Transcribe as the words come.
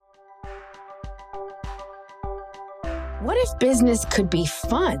What if business could be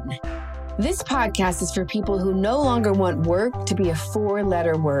fun? This podcast is for people who no longer want work to be a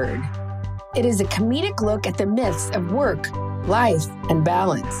four-letter word. It is a comedic look at the myths of work, life, and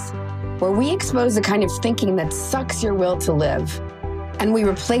balance, where we expose the kind of thinking that sucks your will to live, and we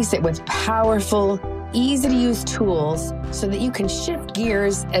replace it with powerful, easy-to-use tools so that you can shift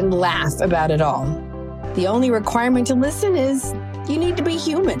gears and laugh about it all. The only requirement to listen is you need to be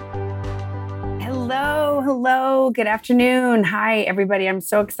human. Hello. Good afternoon. Hi, everybody. I'm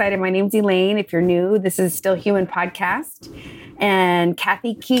so excited. My name's Elaine. If you're new, this is Still Human Podcast. And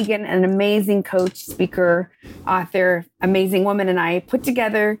Kathy Keegan, an amazing coach, speaker, author, amazing woman, and I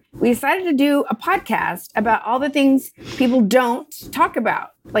we decided to do a podcast about all the things people don't talk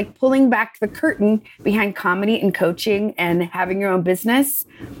about, like pulling back the curtain behind comedy and coaching and having your own business.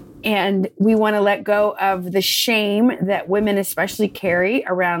 And we want to let go of the shame that women especially carry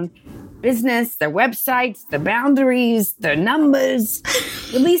around business, their websites, the boundaries, the numbers,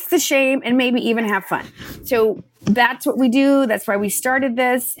 release the shame, and maybe even have fun. So that's what we do. That's why we started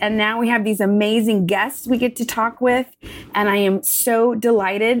this. And now we have these amazing guests we get to talk with. And I am so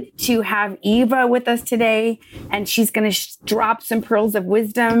delighted to have Eva with us today. And she's going to drop some pearls of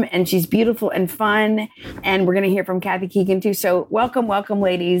wisdom. And she's beautiful and fun. And we're going to hear from Kathy Keegan too. So welcome,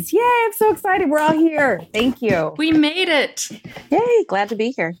 ladies. Yay, I'm so excited. We're all here. Thank you. We made it. Yay, glad to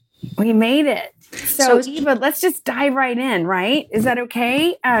be here. We made it. So Eva, let's just dive right in, right? Is that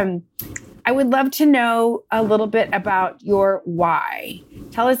okay? I would love to know a little bit about your why.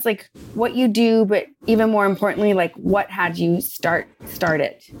 Tell us like what you do, but even more importantly, like what had you start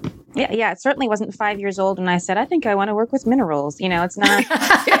it? Yeah. It certainly wasn't 5 years old when I said, I think I want to work with minerals. You know, it's not,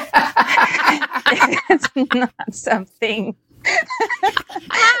 it's not something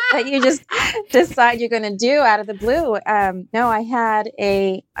that you just decide you're going to do out of the blue. No,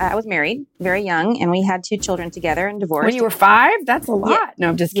 I was married very young and we had 2 children together and divorced. When you were 5? That's a lot. Yeah. No,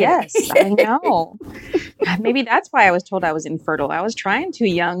 I'm just kidding. Yes, I know. Maybe that's why I was told I was infertile. I was trying too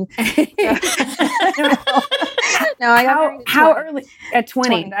young. No, I got how early? At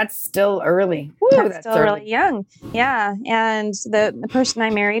 20. That's still early. Woo, that's still early. Really young. Yeah. And the person I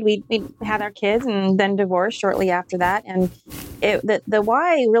married, we had our kids and then divorced shortly after that. And the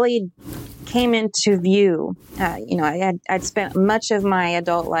why really came into view. I'd spent much of my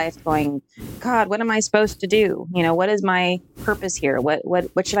adult life going, God, what am I supposed to do? You know, what is my purpose here?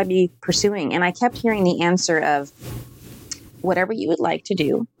 What should I be pursuing? And I kept hearing the answer of whatever you would like to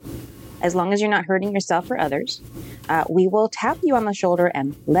do, as long as you're not hurting yourself or others, we will tap you on the shoulder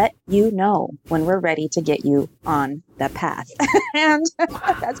and let you know when we're ready to get you on the path. And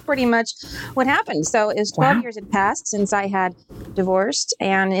that's pretty much what happened. So it was 12 years had passed since I had divorced.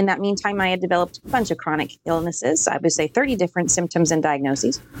 And in that meantime, I had developed a bunch of chronic illnesses. I would say 30 different symptoms and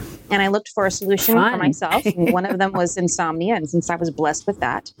diagnoses. And I looked for a solution for myself. And one of them was insomnia. And since I was blessed with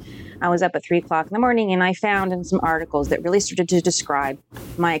that, I was up at 3 o'clock in the morning and I found in some articles that really started to describe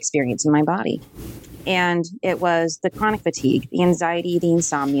my experience in my body. And it was the chronic fatigue, the anxiety, the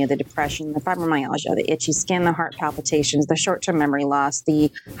insomnia, the depression, the fibromyalgia, the itchy skin, the heart palpitations, the short-term memory loss,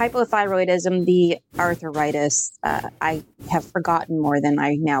 the hypothyroidism, the arthritis. I have forgotten more than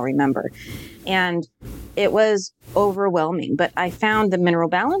I now remember. And it was overwhelming. But I found the mineral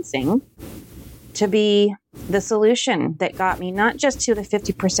balancing to be the solution that got me not just to the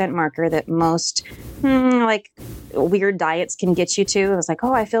 50% marker that most like weird diets can get you to. I was like,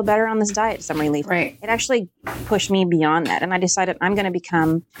 oh, I feel better on this diet, some relief. Right. It actually pushed me beyond that. And I decided I'm going to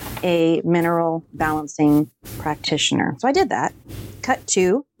become a mineral balancing practitioner. So I did that. Cut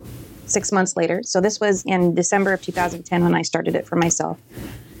to 6 months later. So this was in December of 2010 when I started it for myself.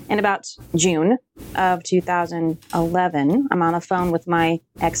 In about June of 2011, I'm on the phone with my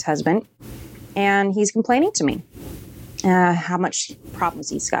ex-husband. And he's complaining to me how much problems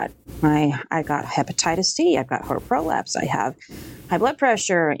he's got. I got hepatitis C. I've got heart prolapse. I have high blood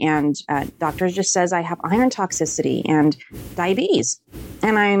pressure. And doctor just says I have iron toxicity and diabetes.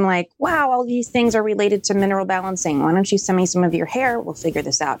 And I'm like, wow, all these things are related to mineral balancing. Why don't you send me some of your hair? We'll figure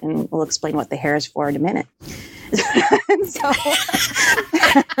this out. And we'll explain what the hair is for in a minute. So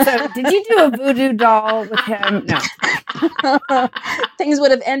did you do a voodoo doll with him? No. Things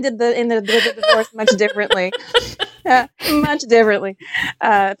would have ended in the divorce much differently. Much differently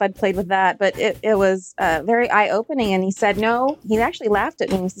if I'd played with that. But it was very eye-opening. And he said, no, he actually laughed at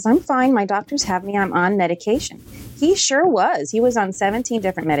me. He says, I'm fine. My doctors have me. I'm on medication. He sure was. He was on 17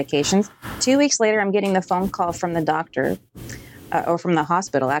 different medications. 2 weeks later, I'm getting the phone call from the doctor or from the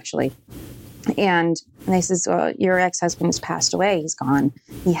hospital, actually. And they says, your ex-husband has passed away. He's gone.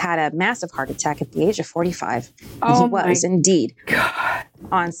 He had a massive heart attack at the age of 45. And he was indeed. God.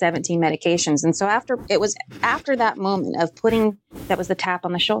 on 17 medications. And so after that moment of that was the tap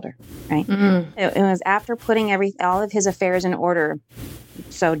on the shoulder, right? It was after putting all of his affairs in order.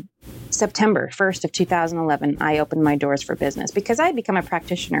 So September 1st of 2011, I opened my doors for business because I had become a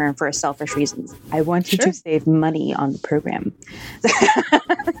practitioner for selfish reasons. I wanted to save money on the program.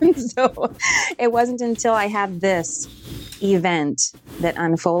 So it wasn't until I had this event that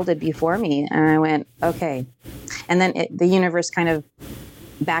unfolded before me, and I went, okay. And then the universe kind of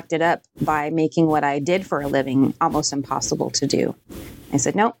backed it up by making what I did for a living almost impossible to do. I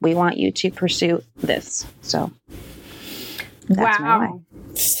said, nope, we want you to pursue this. So that's my why.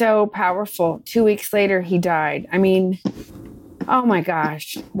 So powerful. 2 weeks later, he died. I mean, oh my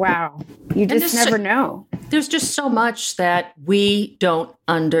gosh. Wow. You just never know. There's just so much that we don't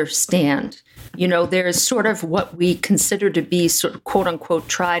understand. You know, there's sort of what we consider to be sort of quote unquote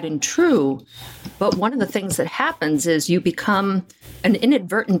tried and true. But one of the things that happens is you become an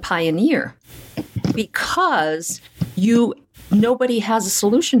inadvertent pioneer because nobody has a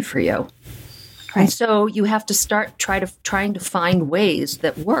solution for you. Right. And so you have to start trying to find ways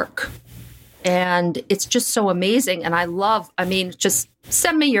that work. And it's just so amazing. And just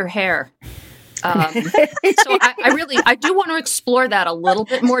send me your hair. So I do want to explore that a little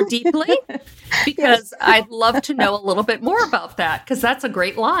bit more deeply because I'd love to know a little bit more about that because that's a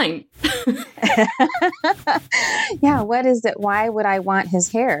great line. Yeah. What is it? Why would I want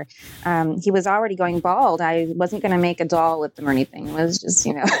his hair? He was already going bald. I wasn't going to make a doll with him or anything. It was just,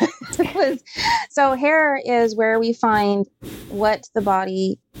 so hair is where we find what the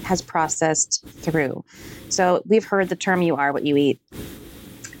body has processed through. So we've heard the term, you are what you eat.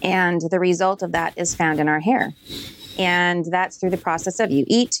 And the result of that is found in our hair. And that's through the process of you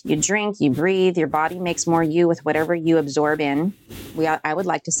eat, you drink, you breathe, your body makes more you with whatever you absorb in. I would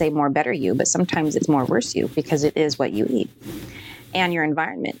like to say more better you, but sometimes it's more worse you because it is what you eat and your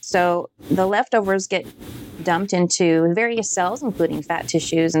environment. So the leftovers get dumped into various cells, including fat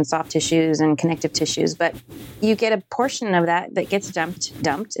tissues and soft tissues and connective tissues. But you get a portion of that gets dumped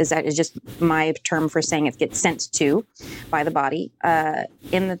is just my term for saying it gets sent to by the body to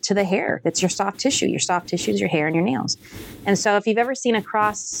the hair. That's your soft tissue. Your soft tissue is your hair and your nails. And so if you've ever seen a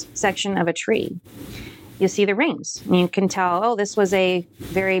cross section of a tree, you see the rings. And you can tell, this was a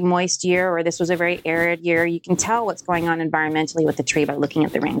very moist year or this was a very arid year. You can tell what's going on environmentally with the tree by looking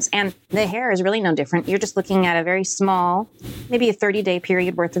at the rings. And the hair is really no different. You're just looking at a very small, maybe a 30-day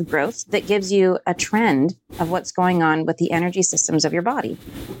period worth of growth that gives you a trend of what's going on with the energy systems of your body.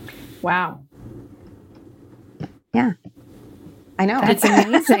 Wow. Yeah. I know. That's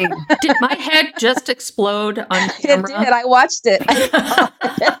amazing. Did my head just explode on camera? It did. I watched it.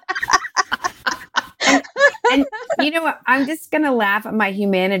 And you know what? I'm just going to laugh at my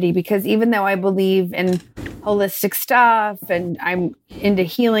humanity because even though I believe in holistic stuff and I'm into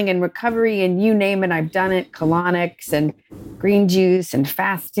healing and recovery and you name it, I've done it, colonics and green juice and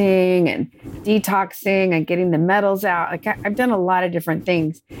fasting and detoxing and getting the metals out. Like I've done a lot of different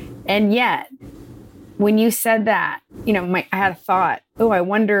things. And yet when you said that, I had a thought, I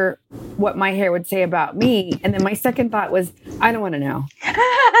wonder what my hair would say about me. And then my second thought was, I don't want to know.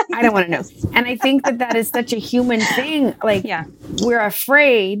 I don't want to know. And I think that is such a human thing. Like, we're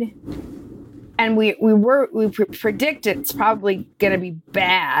afraid and we predict it's probably going to be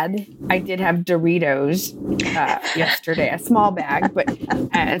bad. I did have Doritos yesterday, a small bag, but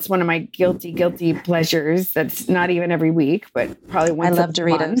it's one of my guilty pleasures. That's not even every week, but probably once. I love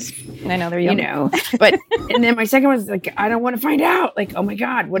Doritos. Month. I know they're yummy. But and then my second was like, I don't want to find out. Like, oh my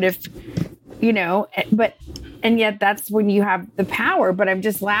God, what if, and yet that's when you have the power. But I'm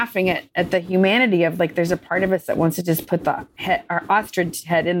just laughing at the humanity of like, there's a part of us that wants to just put our ostrich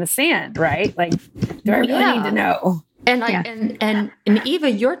head in the sand, right? Like, do I really need to know? And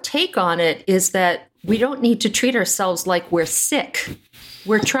Eva, your take on it is that we don't need to treat ourselves like we're sick.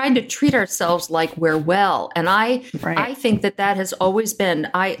 We're trying to treat ourselves like we're well. And I think that has always been,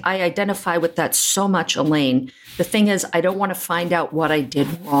 I identify with that so much, Elaine. The thing is, I don't want to find out what I did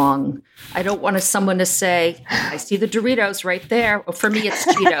wrong. I don't want someone to say, I see the Doritos right there. Well, for me, it's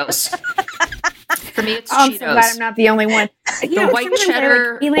Cheetos. For me, it's Cheetos. I'm so glad I'm not the only one. The white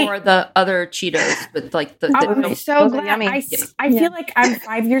cheddar or the other Cheetos with like the. I'm so glad. I feel like I'm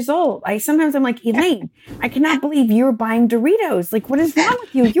 5 years old. Sometimes I'm like, Elaine, I cannot believe you were buying Doritos. Like, what is wrong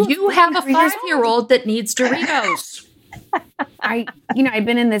with you? You have a 5-year-old that needs Doritos. I've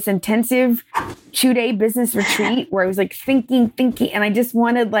been in this intensive 2-day business retreat where I was like thinking, and I just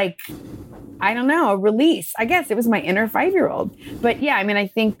wanted I don't know, a release. I guess it was my inner 5-year-old. But yeah, I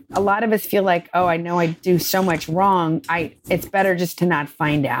think a lot of us feel like, I know I do so much wrong. It's better just to not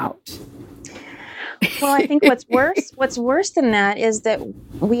find out. Well, I think what's worse than that is that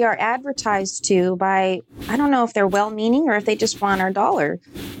we are advertised to by, I don't know if they're well-meaning or if they just want our dollar.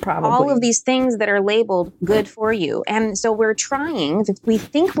 Probably. All of these things that are labeled good for you. And so we're trying, we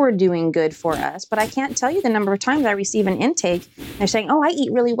think we're doing good for us, but I can't tell you the number of times I receive an intake. They're saying, oh, I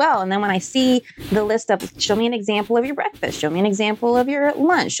eat really well. And then when I see the list of, show me an example of your breakfast, show me an example of your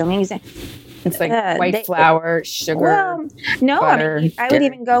lunch, show me an example. It's like white flour, sugar, well, no, butter, I mean, I would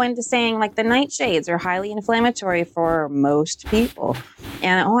even go into saying like the nightshades are highly inflammatory for most people.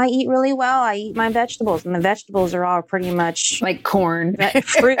 And, I eat really well. I eat my vegetables. And the vegetables are all pretty much like corn.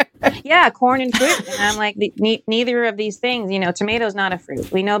 Fruit. Yeah, corn and fruit. And I'm like, neither of these things, tomato's not a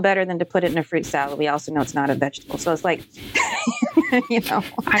fruit. We know better than to put it in a fruit salad. We also know it's not a vegetable. So it's like,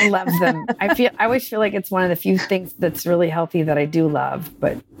 I love them. I always feel like it's one of the few things that's really healthy that I do love,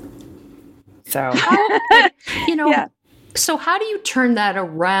 but so, yeah. So how do you turn that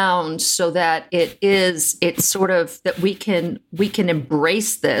around so that it's sort of that we can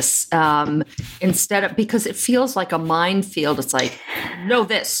embrace this instead of, because it feels like a minefield. It's like, know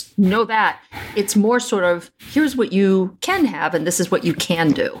this, know that. It's more sort of, here's what you can have and this is what you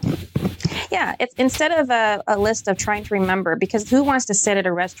can do. Yeah, it's instead of a list of trying to remember, because who wants to sit at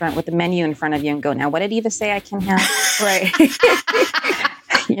a restaurant with the menu in front of you and go, now what did Eva say I can have? Right.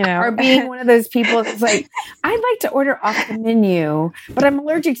 Or being one of those people that's like, I'd like to order off the menu, but I'm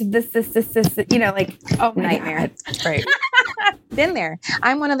allergic to this, like, oh, nightmare. God. Right. Been there.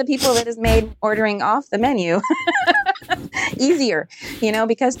 I'm one of the people that has made ordering off the menu easier,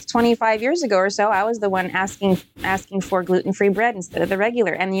 because 25 years ago or so, I was the one asking for gluten-free bread instead of the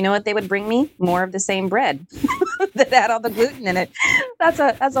regular. And you know what they would bring me? More of the same bread that had all the gluten in it. That's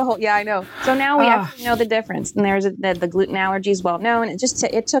a whole, I know. So now we actually know the difference. And there's the gluten allergy is well known.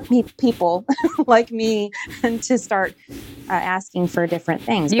 It took me people like me to start asking for different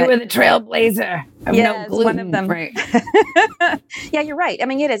things. You were the trailblazer of no gluten. One of them. Right. Yeah, you're right. I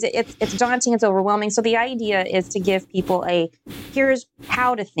mean, it is. It's daunting. It's overwhelming. So the idea is to give people here's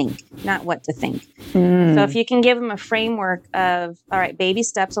how to think, not what to think. So if you can give them a framework of, all right, baby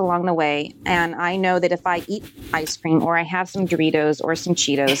steps along the way. And I know that if I eat ice cream or I have some Doritos or some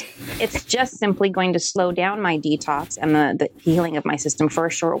Cheetos, it's just simply going to slow down my detox and the healing of my system for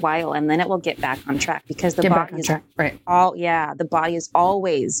a short while. And then it will get back on track because the body is right. The body is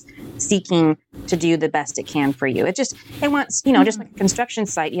always seeking to do the best it can for you. It wants, just like a construction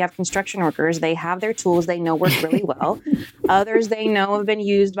site, you have construction workers, they have their tools they know work really well. Others they know have been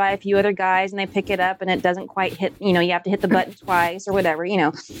used by a few other guys and they pick it up and it doesn't quite hit, you have to hit the button twice or whatever,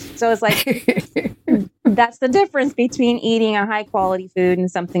 So it's like, that's the difference between eating a high quality food and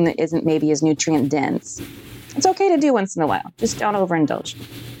something that isn't maybe as nutrient dense. It's okay to do once in a while. Just don't overindulge.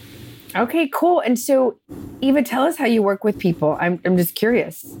 Okay, cool. And so, Eva, tell us how you work with people. I'm just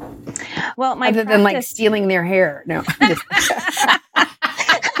curious. Well, other than like stealing their hair. No.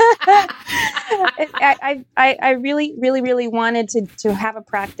 I really, really, really wanted to have a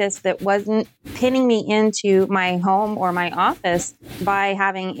practice that wasn't pinning me into my home or my office by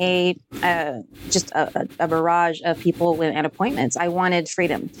having just a barrage of people and appointments. I wanted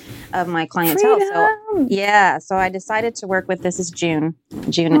freedom of my clientele. So I decided to work with, this is June.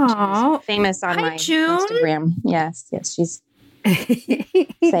 She's famous on my Instagram. Yes, she's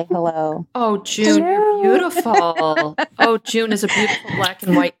say hello. Oh, June, You're beautiful. Oh, June is a beautiful black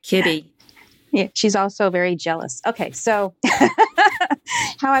and white kitty. Yeah, she's also very jealous. Okay, so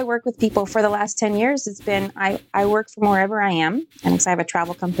how I work with people for the last 10 years, it's been, I work from wherever I am, and because I have a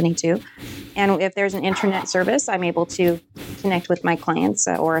travel company too. And if there's an internet service, I'm able to connect with my clients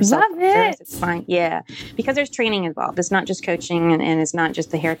or a cell phone service. It's fine. Yeah, because there's training involved. It's not just coaching and it's not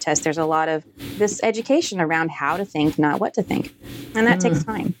just the hair test. There's a lot of this education around how to think, not what to think. And that takes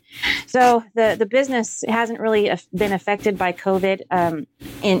time. So the business hasn't really been affected by COVID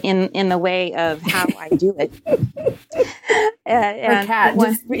in the way of how I do it. And cat,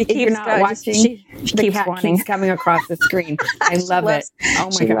 you're not watching. She keeps wanting. Keeps coming across the screen. I love it. Oh my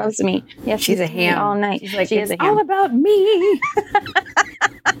God, she loves me. Yeah, she's a ham all night. She's like, she is a ham. All about me.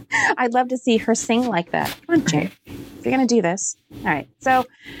 I'd love to see her sing like that. Come on, Jay. If you're going to do this. All right. So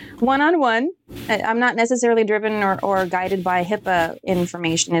one-on-one, I'm not necessarily driven or guided by HIPAA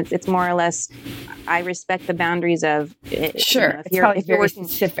information. It's more or less, I respect the boundaries of sure. If you're working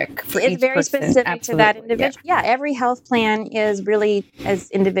specific for it's each very person. Specific Absolutely. To that individual. Yeah, every health plan is really as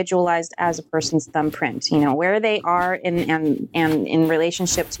individualized as a person's thumbprint. Where they are and in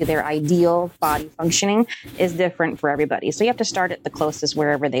relationship to their ideal body functioning is different for everybody. So you have to start at the closest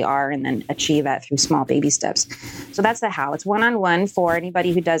wherever they are and then achieve that through small baby steps. So that's the how. It's one-on-one for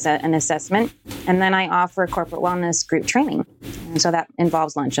anybody who does an assessment. And then I offer corporate wellness group training. And so that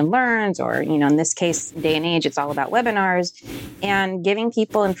involves lunch and learns, or, in this case, day and age, it's all about webinars and giving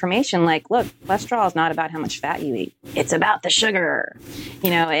people information like, look, cholesterol is not about how much fat you eat. It's about the sugar,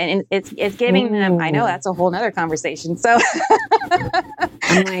 and it's giving them, I know that's a whole nother conversation. So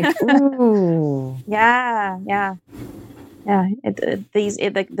I'm like, ooh. Yeah.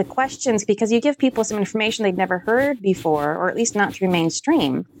 The questions, because you give people some information they've never heard before, or at least not through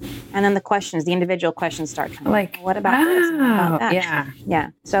mainstream, and then the individual questions start coming. Like, what about this? And what about that? Yeah.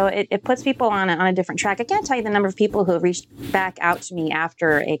 So it puts people on a different track. I can't tell you the number of people who have reached back out to me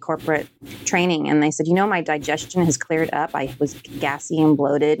after a corporate training, and they said, my digestion has cleared up. I was gassy and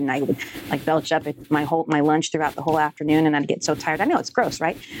bloated, and I would belch up my lunch throughout the whole afternoon, and I'd get so tired. I know it's gross,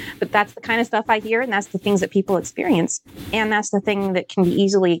 right? But that's the kind of stuff I hear, and that's the things that people experience. And that's the thing that can be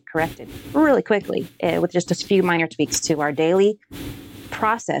easily corrected really quickly with just a few minor tweaks to our daily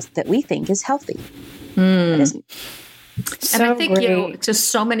process that we think is healthy. It isn't. And I think, just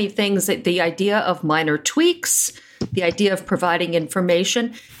so many things, that the idea of minor tweaks, the idea of providing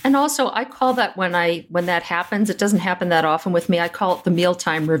information. And also I call that when that happens, it doesn't happen that often with me. I call it the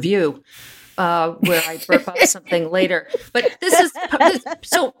mealtime review, where I burp up something later. But this is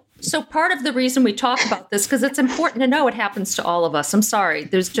so part of the reason we talk about this, because it's important to know it happens to all of us. I'm sorry.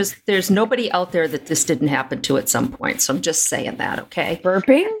 There's nobody out there that this didn't happen to at some point. So I'm just saying that, okay?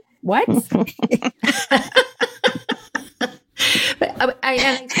 Burping? What? But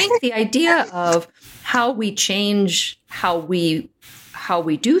I think the idea of how we change how we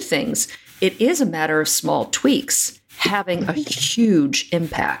do things, it is a matter of small tweaks having a huge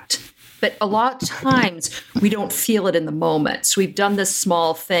impact. But a lot of times we don't feel it in the moment. So we've done this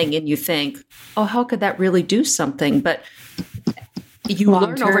small thing and you think, oh, how could that really do something? But you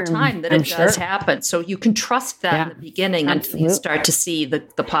learn over time that it does happen. So you can trust that in the beginning until you start to see the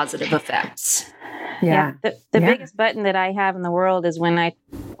positive effects. Yeah. The biggest button that I have in the world is when I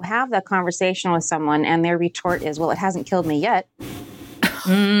have that conversation with someone and their retort is, well, it hasn't killed me yet.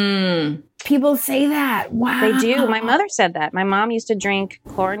 People say that. Wow. They do. My mother said that. My mom used to drink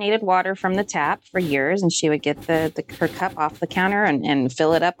chlorinated water from the tap for years, and she would get her cup off the counter and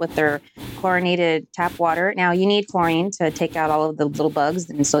fill it up with their chlorinated tap water. Now, you need chlorine to take out all of the little bugs,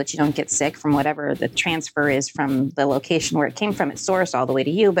 and so that you don't get sick from whatever the transfer is from the location where it came from, its source, all the way to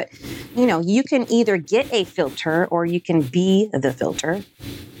you. But, you can either get a filter or you can be the filter.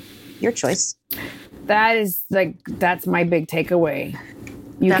 Your choice. That's my big takeaway.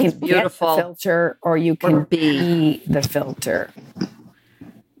 You That's can beautiful. Get the filter or you can be the filter.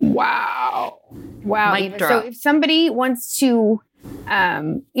 Wow. Mic drop. So if somebody wants to,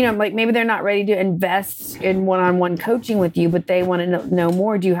 maybe they're not ready to invest in one-on-one coaching with you, but they want to know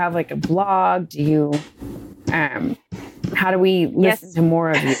more. Do you have a blog? Do you, how do we listen to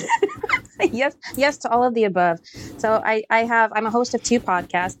more of you? Yes to all of the above. So I'm a host of 2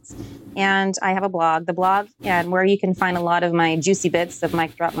 podcasts, and I have a blog. The blog, and where you can find a lot of my juicy bits of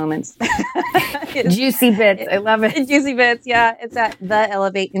mic drop moments. Juicy bits. I love it. Juicy bits. Yeah. It's at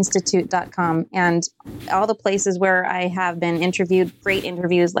theelevateinstitute.com. And all the places where I have been interviewed, great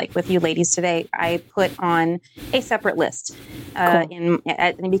interviews like with you ladies today, I put on a separate list. Cool.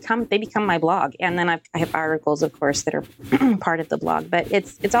 They become my blog. And then I have articles, of course, that are part of the blog. But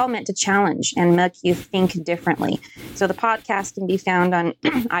it's all meant to challenge and make you think differently. So the podcast can be found on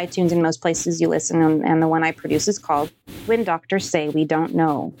iTunes and most places you listen. And the one I produce is called When Doctors Say We Don't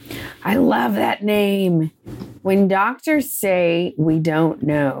Know. I love that name. When doctors say we don't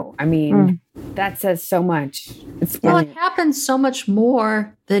know. I mean, that says so much. Well, it happens so much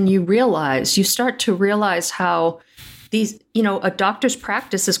more than you realize. You start to realize how these, a doctor's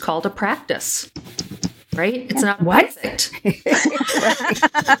practice is called a practice. Right? It's not perfect.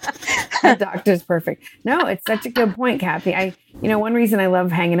 The doctor's perfect. No, it's such a good point, Kathy. One reason I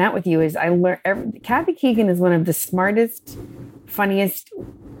love hanging out with you is Kathy Keegan is one of the smartest, funniest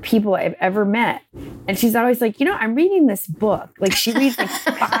people I've ever met. And she's always like, I'm reading this book. Like she reads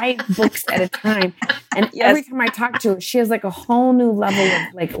 5 books at a time. And every time I talk to her, she has a whole new level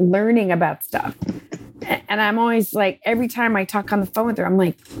of learning about stuff. And I'm always every time I talk on the phone with her, I'm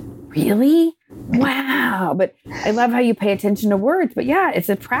like, really? Wow. But I love how you pay attention to words. But yeah, it's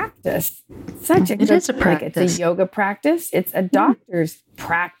a practice. It is a practice. It's a yoga practice. It's a doctor's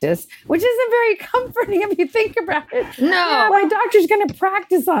practice, which isn't very comforting if you think about it. No. Yeah, my doctor's going to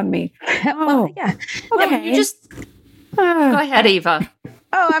practice on me. Well, yeah. Okay. You just go ahead, Eva.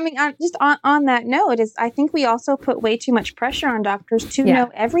 Just on that note, I think we also put way too much pressure on doctors to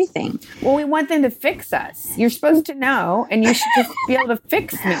know everything. Well, we want them to fix us. You're supposed to know, and you should just be able to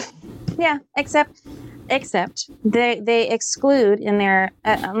fix me. Yeah, except Except they exclude in their.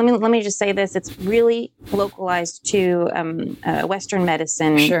 Let me just say this: it's really localized to Western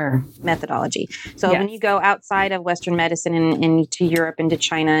medicine methodology. So when you go outside of Western medicine and into Europe, into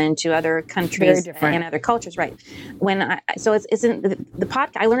China, into other countries and other cultures, right? It's in the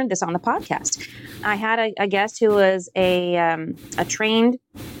podcast. I learned this on the podcast. I had a guest who was a trained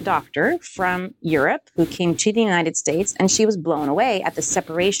doctor from Europe who came to the United States, and she was blown away at the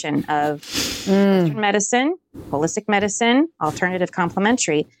separation of Western medicine, holistic medicine, alternative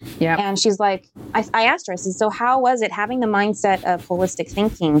complementary. Yeah. And she's like, I asked her, I said, so how was it having the mindset of holistic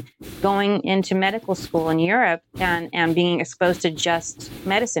thinking going into medical school in Europe and being exposed to just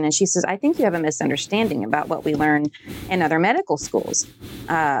medicine? And she says, I think you have a misunderstanding about what we learn in other medical schools.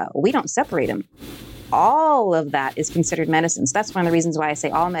 We don't separate them. All of that is considered medicine. So that's one of the reasons why I say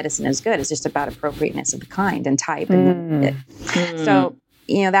all medicine is good. It's just about appropriateness of the kind and type. So,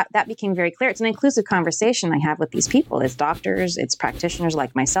 that became very clear. It's an inclusive conversation I have with these people. It's doctors, it's practitioners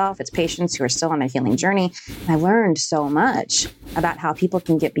like myself, it's patients who are still on their healing journey. And I learned so much about how people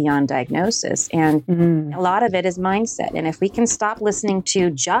can get beyond diagnosis. And a lot of it is mindset. And if we can stop listening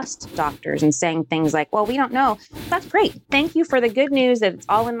to just doctors and saying things like, well, we don't know, that's great. Thank you for the good news that it's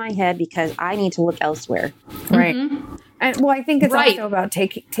all in my head because I need to look elsewhere. Right. And I think it's also about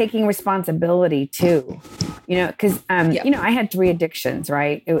taking responsibility too, because, I had 3 addictions,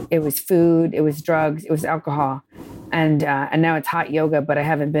 right? It was food, it was drugs, it was alcohol. And now it's hot yoga, but I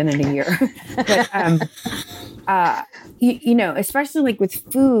haven't been in a year. But, especially like with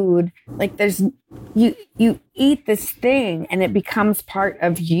food, like you eat this thing and it becomes part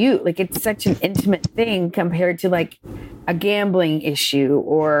of you. Like it's such an intimate thing compared to like a gambling issue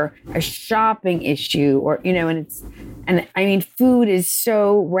or a shopping issue or, and I mean, food is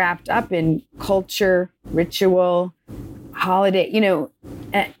so wrapped up in culture, ritual, holiday,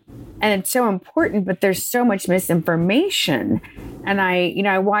 and it's so important, but there's so much misinformation. And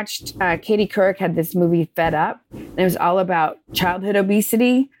I watched Katie Couric had this movie Fed Up, and it was all about childhood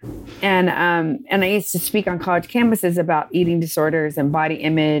obesity. And I used to speak on college campuses about eating disorders and body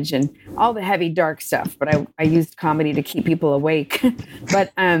image and all the heavy, dark stuff. But I used comedy to keep people awake.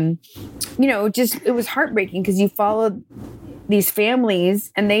 But, it was heartbreaking because you followed these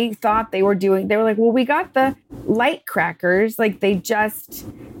families and they thought they were like, well, we got the light crackers. Like they just...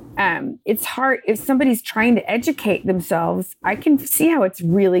 it's hard if somebody's trying to educate themselves. I can see how it's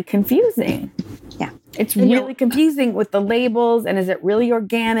really confusing. Yeah. It's really confusing with the labels and is it really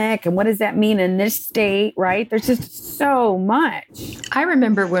organic? And what does that mean in this state? Right. There's just so much. I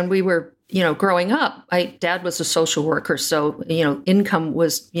remember when we were, growing up, Dad was a social worker. So, income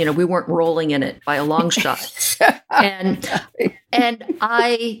was, we weren't rolling in it by a long shot. And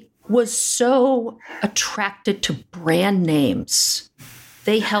I was so attracted to brand names.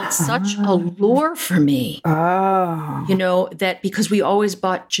 They held such a lure for me, that because we always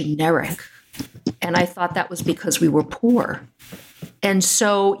bought generic. And I thought that was because we were poor. And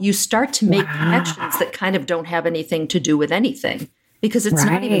so you start to make connections that kind of don't have anything to do with anything because it's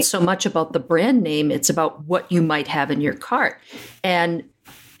not even so much about the brand name. It's about what you might have in your cart. And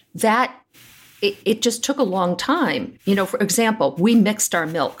that it just took a long time. For example, we mixed our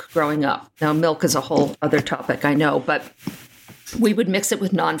milk growing up. Now, milk is a whole other topic, I know, but we would mix it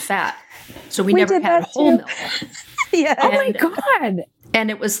with non-fat. So we never had whole milk. Yeah. Oh my God. And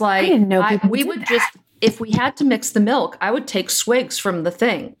it was like, I didn't know we would just, if we had to mix the milk, I would take swigs from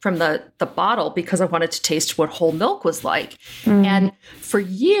the bottle because I wanted to taste what whole milk was like. And for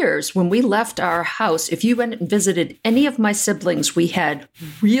years, when we left our house, if you went and visited any of my siblings, we had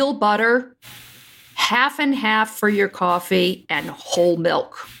real butter, half and half for your coffee, and whole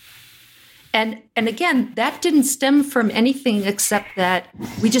milk. And again, that didn't stem from anything except that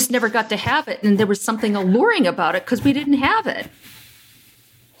we just never got to have it. And there was something alluring about it because we didn't have it.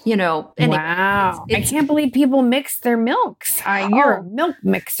 Wow. I can't believe people mix their milks. You're a milk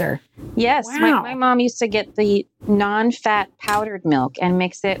mixer. Yes. Wow. My mom used to get the non-fat powdered milk and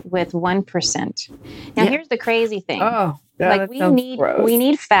mix it with 1%. Now, here's the crazy thing. Oh, like we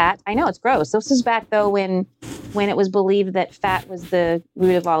need fat. I know it's gross. This was back though when it was believed that fat was the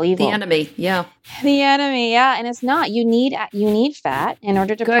root of all evil. The enemy, yeah. The enemy, yeah. And it's not. You need fat in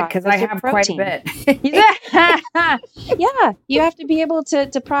order to process because I have protein. quite a bit. Yeah, you have to be able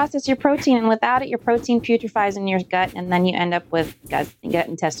to process your protein, and without it, your protein putrefies in your gut, and then you end up with gut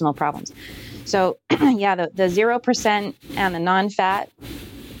intestinal problems. So, yeah, the 0% and the non-fat,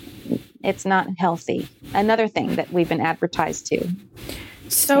 it's not healthy. Another thing that we've been advertised to.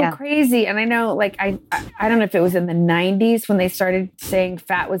 So crazy. And I know, like, I don't know if it was in the 90s when they started saying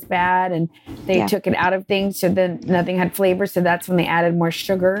fat was bad and they took it out of things. So then nothing had flavor. So that's when they added more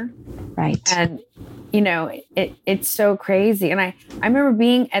sugar. Right. And it's so crazy. And I remember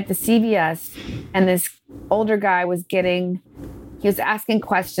being at the CVS and this older guy was asking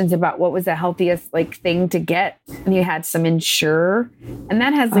questions about what was the healthiest thing to get. And he had some Ensure, and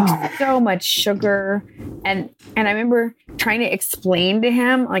that has so much sugar. And I remember trying to explain to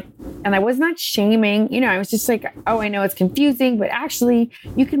him, and I was not shaming, I was just like, oh, I know it's confusing, but actually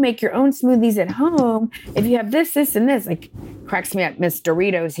you can make your own smoothies at home if you have this, and this. Cracks me up, Miss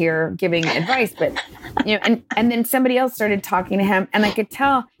Doritos here giving advice, but and then somebody else started talking to him, and I could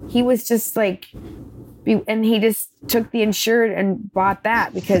tell he was just and he just took the Insured and bought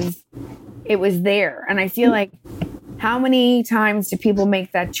that because it was there. And I feel like, how many times do people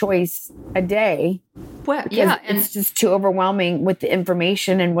make that choice a day? Well, because yeah. it's just too overwhelming with the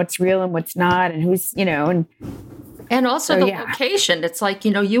information and what's real and what's not and who's, and also the location. It's like,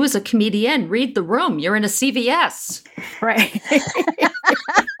 you as a comedian, read the room. You're in a CVS. Right.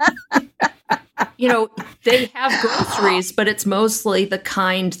 They have groceries, but it's mostly the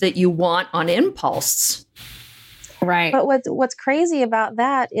kind that you want on impulse. Right. But what's crazy about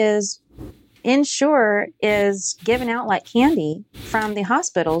that is Ensure is given out like candy from the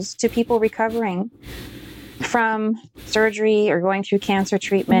hospitals to people recovering from surgery or going through cancer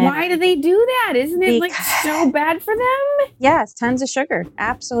treatment. Why do they do that? Isn't it so bad for them? Yes, tons of sugar.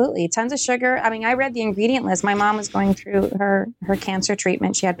 Absolutely. Tons of sugar. I mean, I read the ingredient list. My mom was going through her cancer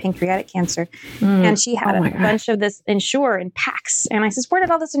treatment. She had pancreatic cancer and she had a bunch of this Ensure in packs. And I says, where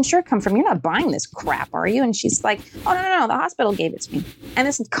did all this Ensure come from? You're not buying this crap, are you? And she's like, oh, no. The hospital gave it to me. And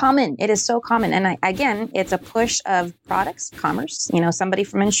this is common. It is so common. And again, it's a push of products, commerce. Somebody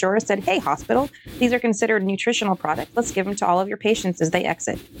from Ensure said, hey, hospital, these are considered nutritional products. Let's give them to all of your patients as they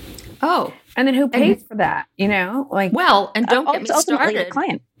exit. Oh, and then who pays for that? Well, and don't get me started. The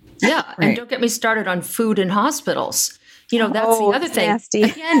client. Yeah, right. And don't get me started on food in hospitals. That's the other thing. Nasty.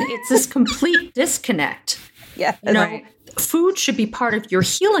 Again, it's this complete disconnect. Yeah, food should be part of your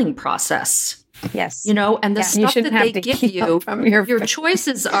healing process. Yes. And the stuff that they give you, from your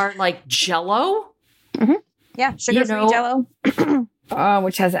choices are like Jell-O. Mm-hmm. Yeah, sugar-free Jell-O.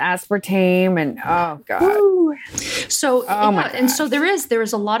 Which has aspartame and oh God. Ooh. So and so there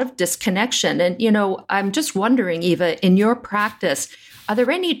is a lot of disconnection. And I'm just wondering, Eva, in your practice, are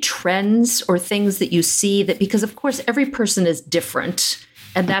there any trends or things that you see that, because of course every person is different,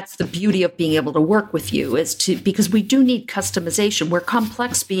 and that's the beauty of being able to work with you, because we do need customization. We're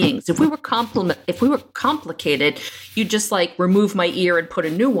complex beings. If we were complicated, you'd just remove my ear and put a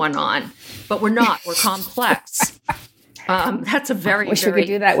new one on. But we're not. We're complex. That's a very, wish we could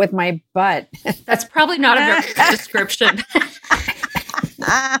do that with my butt. That's probably not a very good description.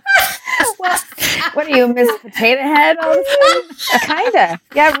 Well, what are you, Miss Potato Head? All of a sudden? Kinda.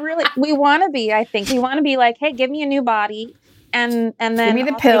 Yeah, really. We want to be. I think we want to be like, hey, give me a new body. And then give me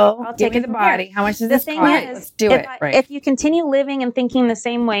the pill. I'll take the body. How much does this cost? Let's do it. Right. If you continue living and thinking the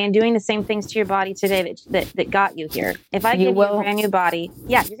same way and doing the same things to your body today that got you here, if I give you a brand new body,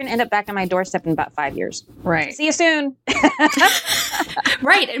 you're going to end up back on my doorstep in about 5 years. Right. See you soon.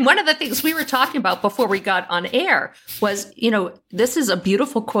 Right. And one of the things we were talking about before we got on air was, this is a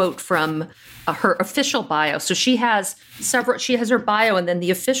beautiful quote from her official bio. So she has her bio and then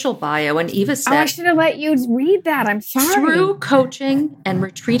the official bio. And Eva said, I should have let you read that. I'm sorry. Through coaching and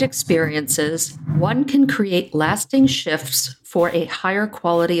retreat experiences, one can create lasting shifts for a higher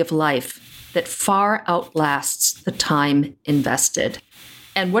quality of life that far outlasts the time invested.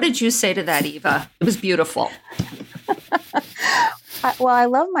 And what did you say to that, Eva? It was beautiful. I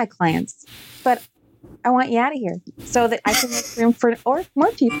love my clients, but I want you out of here so that I can make room for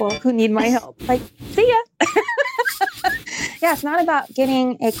more people who need my help. See ya. Yeah, it's not about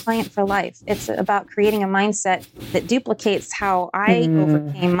getting a client for life. It's about creating a mindset that duplicates how I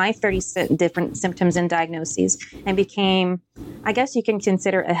overcame my 30 different symptoms and diagnoses and became, I guess you can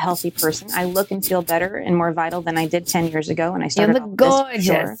consider, a healthy person. I look and feel better and more vital than I did 10 years ago when I started. You look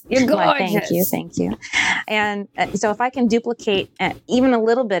gorgeous. You're gorgeous. Well, thank you. And so if I can duplicate even a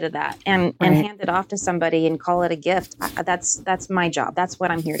little bit of that and hand it off to somebody and call it a gift, that's my job. That's what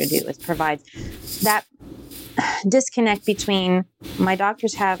I'm here to do, is provide that disconnect between my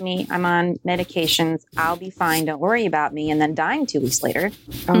doctors have me, I'm on medications, I'll be fine, don't worry about me, and then dying 2 weeks later.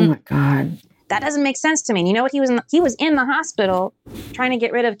 Oh my God. That doesn't make sense to me. And you know what? He was in the hospital trying to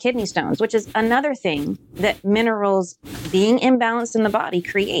get rid of kidney stones, which is another thing that minerals being imbalanced in the body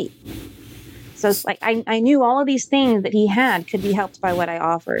create. So it's I knew all of these things that he had could be helped by what I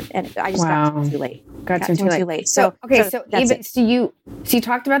offered, and I just got to him too late. Got to him too late. So you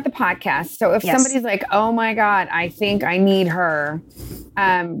talked about the podcast. So if somebody's like, oh my God, I think I need her,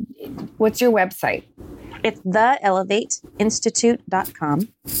 what's your website? It's theelevateinstitute.com.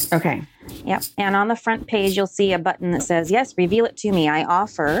 Okay. Yep. And on the front page, you'll see a button that says, yes, reveal it to me. I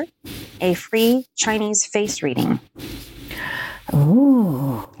offer a free Chinese face reading.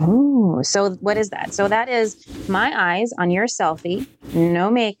 Oh, so what is that? So that is my eyes on your selfie, no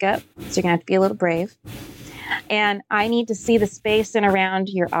makeup. So you're going to have to be a little brave. And I need to see the space in around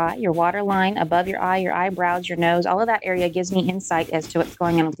your eye, your waterline, above your eye, your eyebrows, your nose. All of that area gives me insight as to what's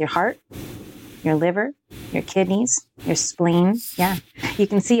going on with your heart, your liver, your kidneys, your spleen. Yeah. You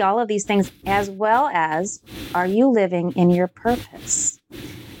can see all of these things, as well as, are you living in your purpose?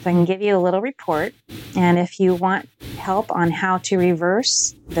 So I can give you a little report. And if you want help on how to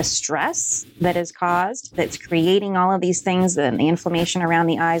reverse the stress that is caused, that's creating all of these things, and the inflammation around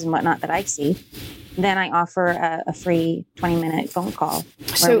the eyes and whatnot that I see, then I offer a free 20-minute phone call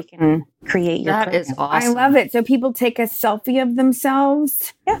where we can create your That program. is awesome. I love it. So people take a selfie of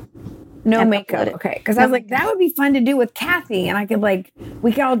themselves. Yeah. No And makeup. upload it. Okay. Because I was like, that would be fun to do with Kathy. And I could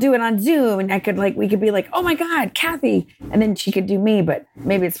we could all do it on Zoom. And we could be like, oh my God, Kathy. And then she could do me. But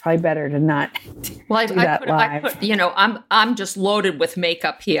maybe it's probably better to not Well, do that live. I'm just loaded with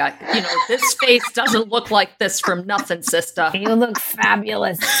makeup here. This face doesn't look like this from nothing, sister. You look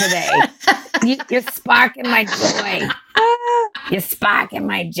fabulous today. You're sparking my joy. You're sparking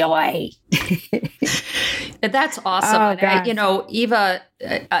my joy. That's awesome. Oh, And gosh. Eva,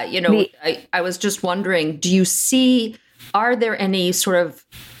 I was just wondering, are there any sort of,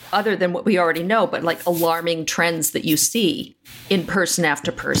 other than what we already know, but like alarming trends that you see in person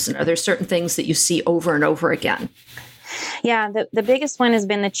after person? Are there certain things that you see over and over again? Yeah, the biggest one has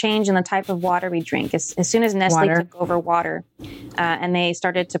been the change in the type of water we drink. As soon as Nestle took over water and they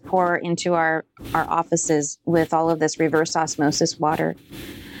started to pour into our offices with all of this reverse osmosis water,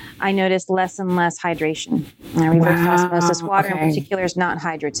 I noticed less and less hydration. Reverse osmosis water in particular is not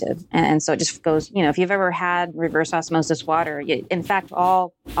hydrative. And so it just goes, if you've ever had reverse osmosis water, in fact,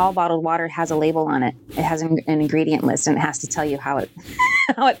 all bottled water has a label on it. It has an ingredient list, and it has to tell you how it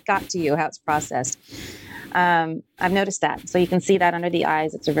got to you, how it's processed. I've noticed that. So you can see that under the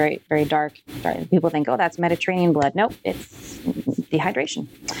eyes. It's a very, very dark. People think, oh, that's Mediterranean blood. Nope, it's dehydration.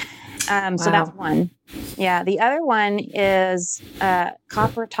 So that's one. Yeah. The other one is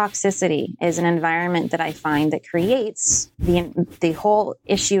copper toxicity is an environment that I find that creates the whole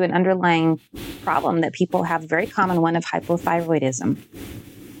issue and underlying problem that people have, a very common one of hypothyroidism.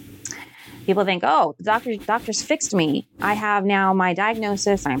 People think, oh, the doctors fixed me. I have now my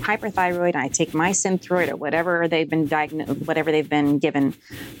diagnosis. I'm hyperthyroid. I take my Synthroid or whatever they've been given,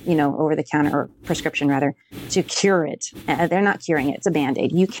 over the counter or prescription rather, to cure it. They're not curing it. It's a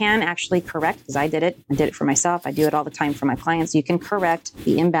Band-Aid. You can actually correct, because I did it for myself. I do it all the time for my clients. You can correct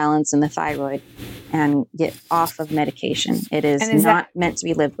the imbalance in the thyroid and get off of medication. It is not meant to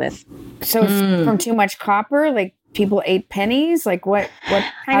be lived with. So it's from too much copper, like people ate pennies? Like what?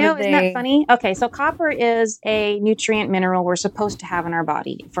 I know, isn't that funny? Okay, so copper is a nutrient mineral we're supposed to have in our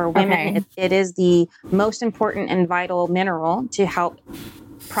body. For women, it is the most important and vital mineral to help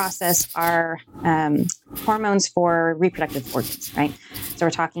process our hormones for reproductive organs, right? So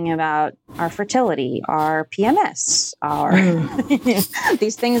we're talking about our fertility, our PMS, our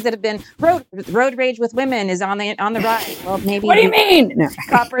these things that have been road rage with women is on the rise. Well, maybe. What do you mean? No.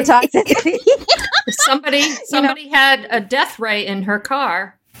 Copper toxicity. Somebody had a death ray in her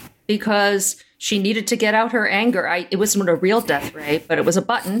car because she needed to get out her anger. It wasn't a real death ray, but it was a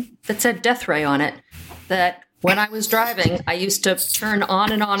button that said death ray on it. That when I was driving, I used to turn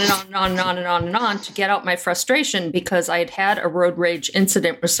on and on and on and on and on and on and on to get out my frustration because I had a road rage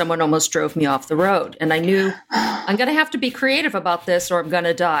incident where someone almost drove me off the road. And I knew I'm going to have to be creative about this or I'm going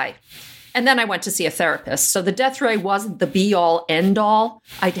to die. And then I went to see a therapist. So the death ray wasn't the be-all, end-all.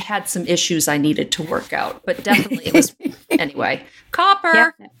 I had some issues I needed to work out. But definitely it was, anyway,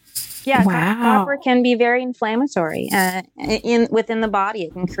 copper. Yeah, wow. Copper can be very inflammatory within the body.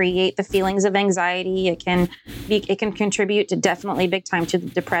 It can create the feelings of anxiety. It can contribute to definitely big time to the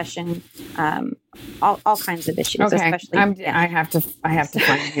depression, all kinds of issues. Okay, especially. I have to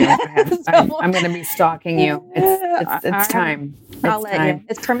find you. I'm going to be stalking you. It's time. I'll let you.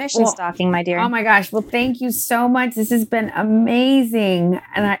 It's permission stalking, my dear. Oh my gosh. Well, thank you so much. This has been amazing.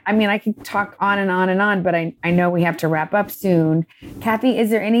 And I could talk on and on and on, but I know we have to wrap up soon. Kathy, is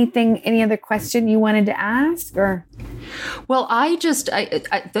there any other question you wanted to ask or? Well,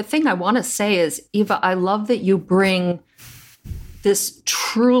 the thing I want to say is, Eva, I love that you bring this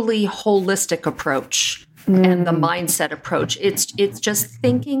truly holistic approach and the mindset approach. It's just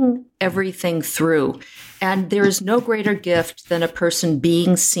thinking everything through. And there is no greater gift than a person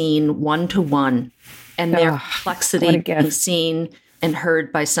being seen one-to-one and their complexity being seen and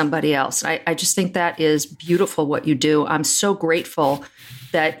heard by somebody else. I just think that is beautiful what you do. I'm so grateful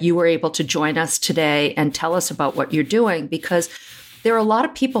that you were able to join us today and tell us about what you're doing, because there are a lot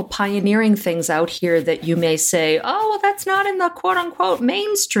of people pioneering things out here that you may say, oh, well, that's not in the quote unquote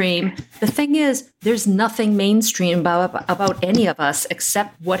mainstream. The thing is, there's nothing mainstream about any of us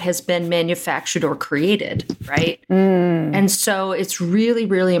except what has been manufactured or created, right? And so it's really,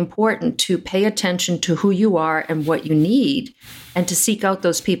 really important to pay attention to who you are and what you need, and to seek out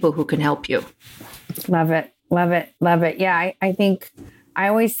those people who can help you. Love it. Love it. Love it. Yeah. I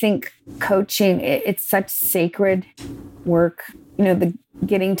always think coaching, it's such sacred work. You know, the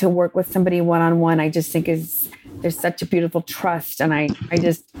getting to work with somebody one-on-one, I just think there's such a beautiful trust. And I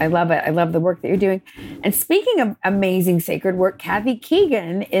love it. I love the work that you're doing. And speaking of amazing sacred work, Kathy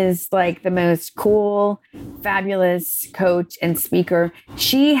Keegan is like the most cool, fabulous coach and speaker.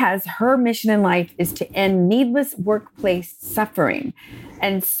 She has, her mission in life is to end needless workplace suffering.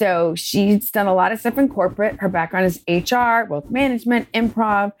 And so she's done a lot of stuff in corporate. Her background is HR, wealth management,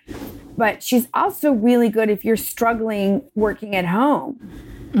 improv, but she's also really good if you're struggling working at home.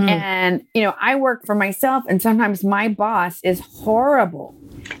 And, you know, I work for myself, and sometimes my boss is horrible.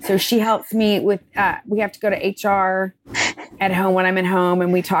 So she helps me with, we have to go to HR at home when I'm at home,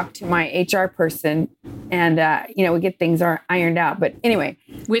 and we talk to my HR person, and, you know, we get things ironed out. But anyway,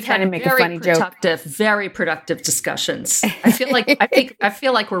 we've had very productive discussions. I feel like, I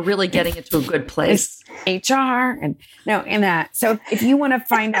feel like we're really getting into a good place. HR and that. So if you want to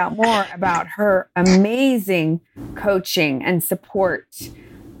find out more about her amazing coaching and support,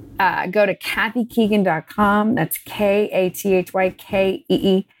 go to KathyKeegan.com. That's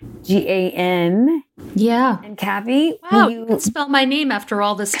KathyKeegan. Yeah. And Kathy, wow, you can spell my name after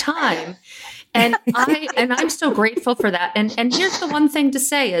all this time. And I'm so grateful for that. And here's the one thing to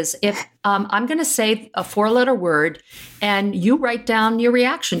say is, if I'm going to say a 4-letter word, and you write down your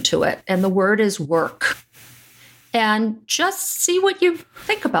reaction to it, and the word is work, and just see what you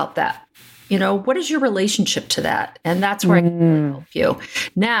think about that. You know, what is your relationship to that? And that's where I can really help you.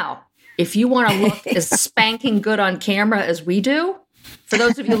 Now, if you want to look as spanking good on camera as we do, for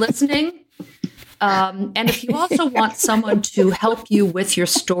those of you listening, and if you also want someone to help you with your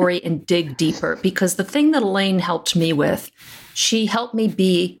story and dig deeper, because the thing that Elaine helped me with, she helped me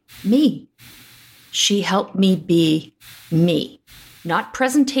be me. She helped me be me. Not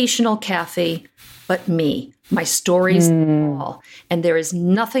presentational Kathy, but me. My stories all. And there is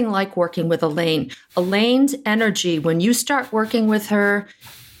nothing like working with Elaine. Elaine's energy, when you start working with her,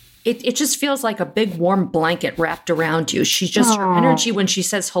 it just feels like a big warm blanket wrapped around you. She's just, her energy when she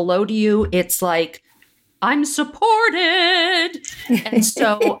says hello to you, it's like, I'm supported. And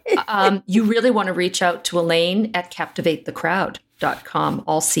so you really want to reach out to Elaine at CaptivateTheCrowd.com,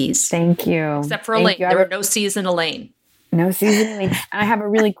 all C's. Thank you. Except for Elaine. There are no C's in Elaine. No seasoning. I have a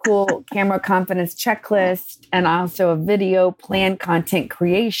really cool camera confidence checklist, and also a video plan content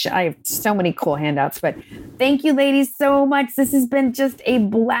creation. I have so many cool handouts, but thank you ladies so much. This has been just a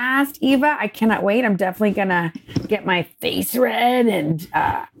blast, Eva. I cannot wait. I'm definitely going to get my face red, and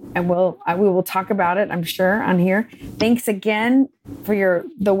we will talk about it, I'm sure, on here. Thanks again for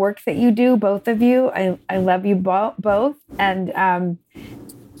the work that you do, both of you. I love you both. And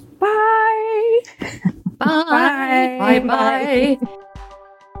bye. Bye. Bye. Bye.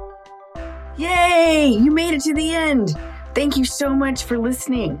 Yay! You made it to the end. Thank you so much for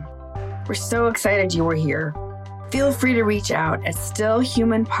listening. We're so excited you were here. Feel free to reach out at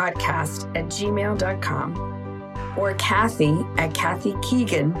stillhumanpodcast@gmail.com, or Kathy at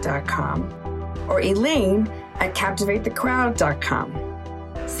KathyKeegan.com, or Elaine at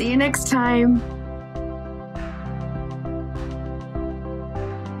CaptivateTheCrowd.com. See you next time.